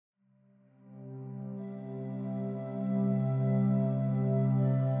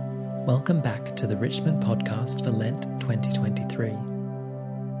Welcome back to the Richmond podcast for Lent 2023.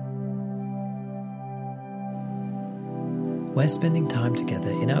 We're spending time together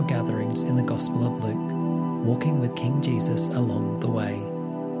in our gatherings in the Gospel of Luke, walking with King Jesus along the way.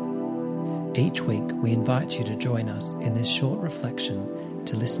 Each week we invite you to join us in this short reflection,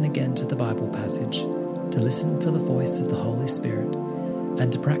 to listen again to the Bible passage, to listen for the voice of the Holy Spirit,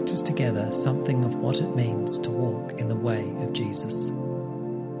 and to practice together something of what it means to walk in the way of Jesus.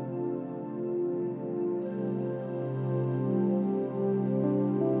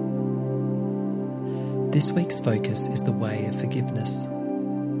 This week's focus is the way of forgiveness.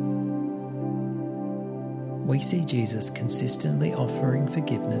 We see Jesus consistently offering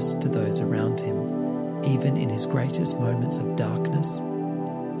forgiveness to those around him, even in his greatest moments of darkness,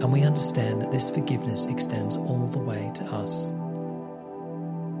 and we understand that this forgiveness extends all the way to us.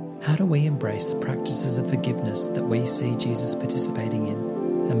 How do we embrace practices of forgiveness that we see Jesus participating in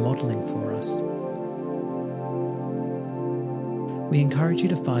and modelling for us? We encourage you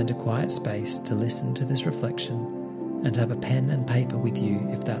to find a quiet space to listen to this reflection and have a pen and paper with you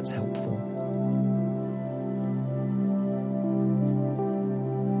if that's helpful.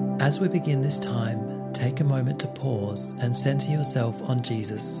 As we begin this time, take a moment to pause and center yourself on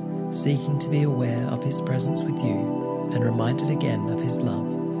Jesus, seeking to be aware of his presence with you and reminded again of his love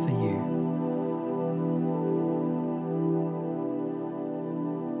for you.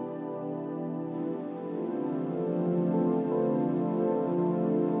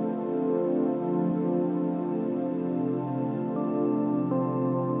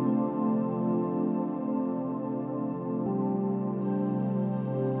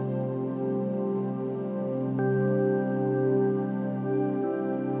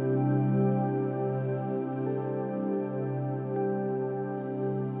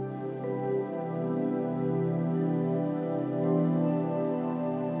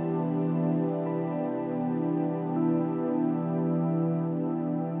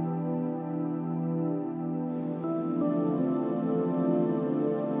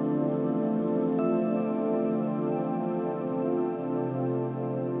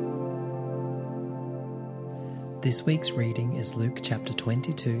 This week's reading is Luke chapter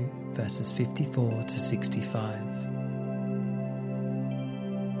 22, verses 54 to 65.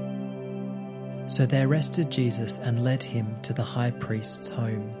 So they arrested Jesus and led him to the high priest's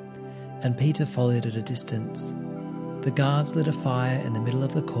home, and Peter followed at a distance. The guards lit a fire in the middle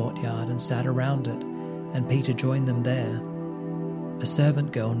of the courtyard and sat around it, and Peter joined them there. A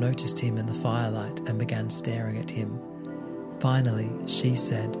servant girl noticed him in the firelight and began staring at him. Finally, she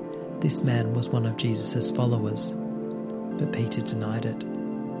said, "This man was one of Jesus' followers." But Peter denied it.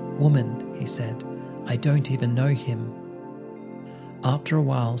 "Woman," he said, "I don't even know him." After a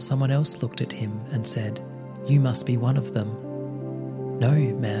while, someone else looked at him and said, "You must be one of them." "No,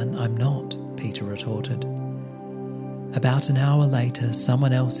 man, I'm not," Peter retorted. About an hour later,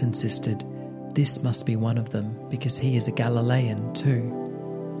 someone else insisted, "This must be one of them, because he is a Galilean too."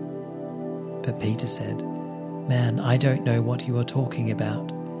 But Peter said, "Man, I don't know what you are talking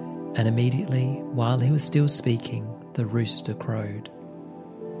about." And immediately, while he was still speaking, the rooster crowed.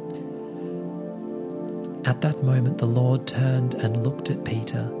 At that moment, the Lord turned and looked at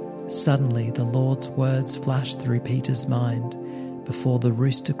Peter. Suddenly, the Lord's words flashed through Peter's mind. "Before the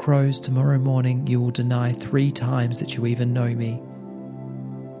rooster crows tomorrow morning, you will deny 3 times that you even know me."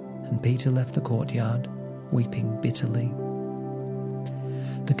 And Peter left the courtyard, weeping bitterly.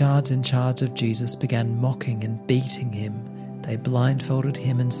 The guards in charge of Jesus began mocking and beating him. They blindfolded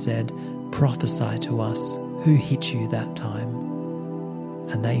him and said, "Prophesy to us, who hit you that time?"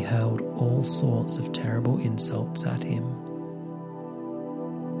 And they hurled all sorts of terrible insults at him.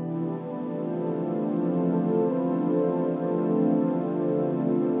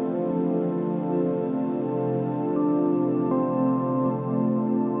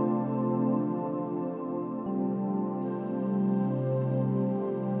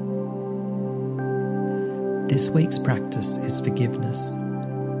 This week's practice is forgiveness.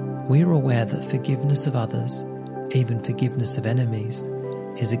 We are aware that forgiveness of others, even forgiveness of enemies,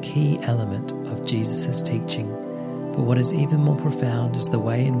 is a key element of Jesus' teaching, but what is even more profound is the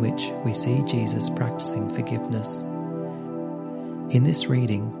way in which we see Jesus practicing forgiveness. In this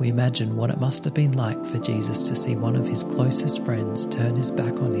reading, we imagine what it must have been like for Jesus to see one of his closest friends turn his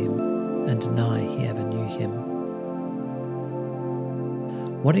back on him and deny he ever knew him.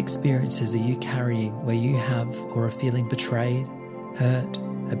 What experiences are you carrying where you have or are feeling betrayed, hurt,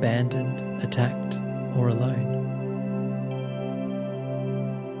 abandoned, attacked, or alone?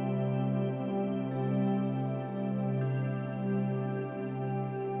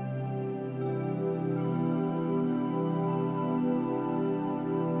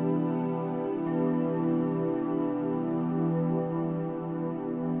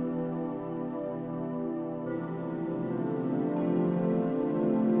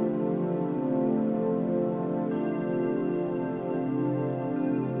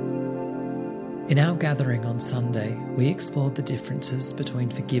 In our gathering on Sunday, we explored the differences between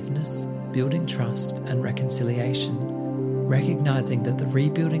forgiveness, building trust, and reconciliation, recognizing that the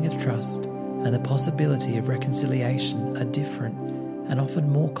rebuilding of trust and the possibility of reconciliation are different and often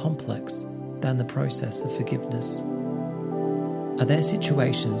more complex than the process of forgiveness. Are there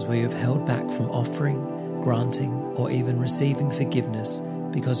situations where you have held back from offering, granting, or even receiving forgiveness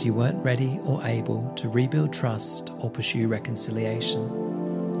because you weren't ready or able to rebuild trust or pursue reconciliation?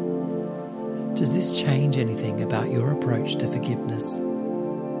 Does this change anything about your approach to forgiveness?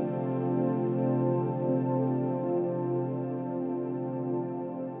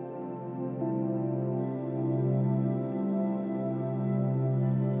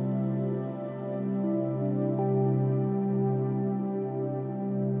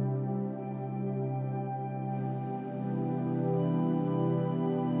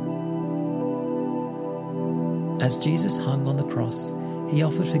 As Jesus hung on the cross, he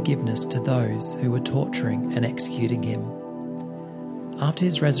offered forgiveness to those who were torturing and executing him. After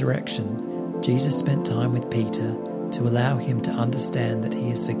his resurrection, Jesus spent time with Peter to allow him to understand that he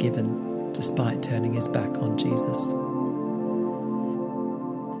is forgiven, despite turning his back on Jesus.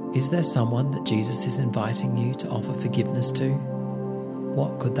 Is there someone that Jesus is inviting you to offer forgiveness to?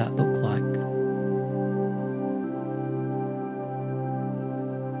 What could that look like?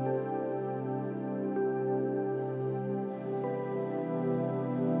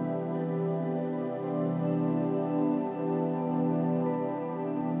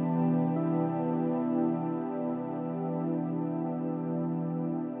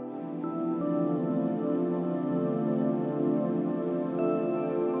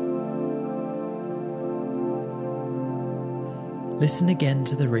 Listen again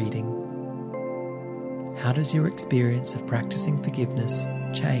to the reading. How does your experience of practicing forgiveness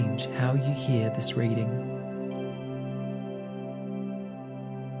change how you hear this reading?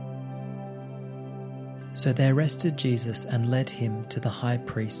 So they arrested Jesus and led him to the high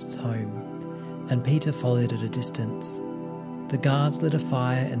priest's home, and Peter followed at a distance. The guards lit a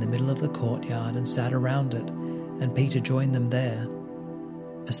fire in the middle of the courtyard and sat around it, and Peter joined them there.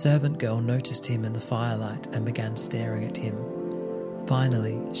 A servant girl noticed him in the firelight and began staring at him.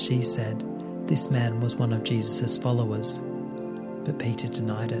 Finally, she said, "This man was one of Jesus' followers." But Peter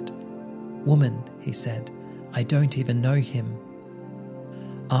denied it. "Woman," he said, "I don't even know him."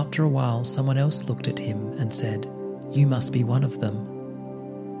 After a while, someone else looked at him and said, "You must be one of them."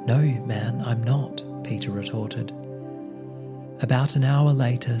 "No, man, I'm not," Peter retorted. About an hour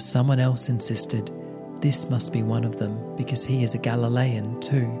later, someone else insisted, "This must be one of them, because he is a Galilean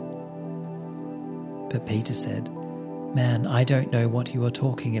too." But Peter said, "Man, I don't know what you are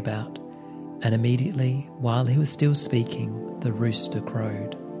talking about." And immediately, while he was still speaking, the rooster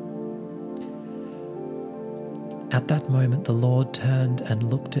crowed. At that moment, the Lord turned and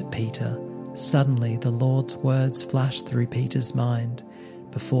looked at Peter. Suddenly, the Lord's words flashed through Peter's mind.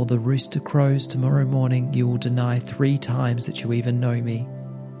 "Before the rooster crows tomorrow morning, you will deny 3 times that you even know me."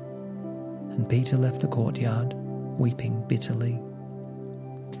 And Peter left the courtyard, weeping bitterly.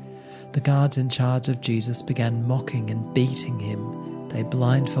 The guards in charge of Jesus began mocking and beating him. They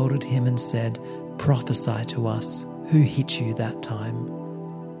blindfolded him and said, "Prophesy to us, who hit you that time?"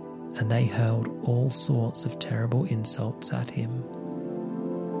 And they hurled all sorts of terrible insults at him.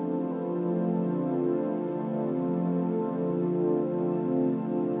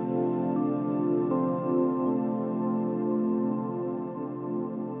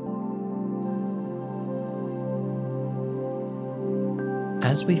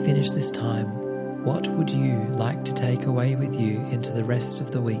 As we finish this time, what would you like to take away with you into the rest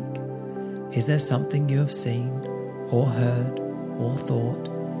of the week? Is there something you have seen, or heard, or thought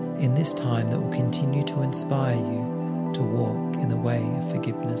in this time that will continue to inspire you to walk in the way of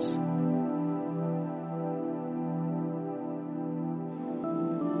forgiveness?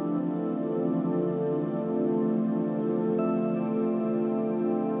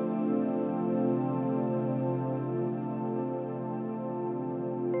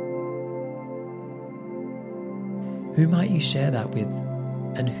 Who might you share that with?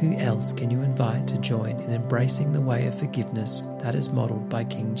 And who else can you invite to join in embracing the way of forgiveness that is modelled by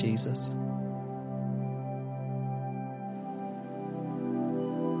King Jesus?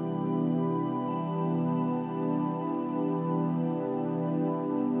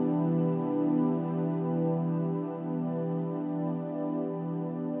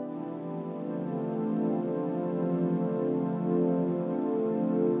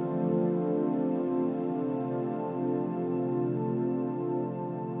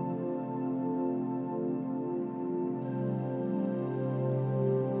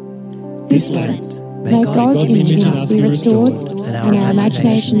 This Lent, may God's image in us be restored and our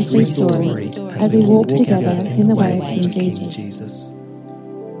imaginations restored as we walk together in the way of King Jesus.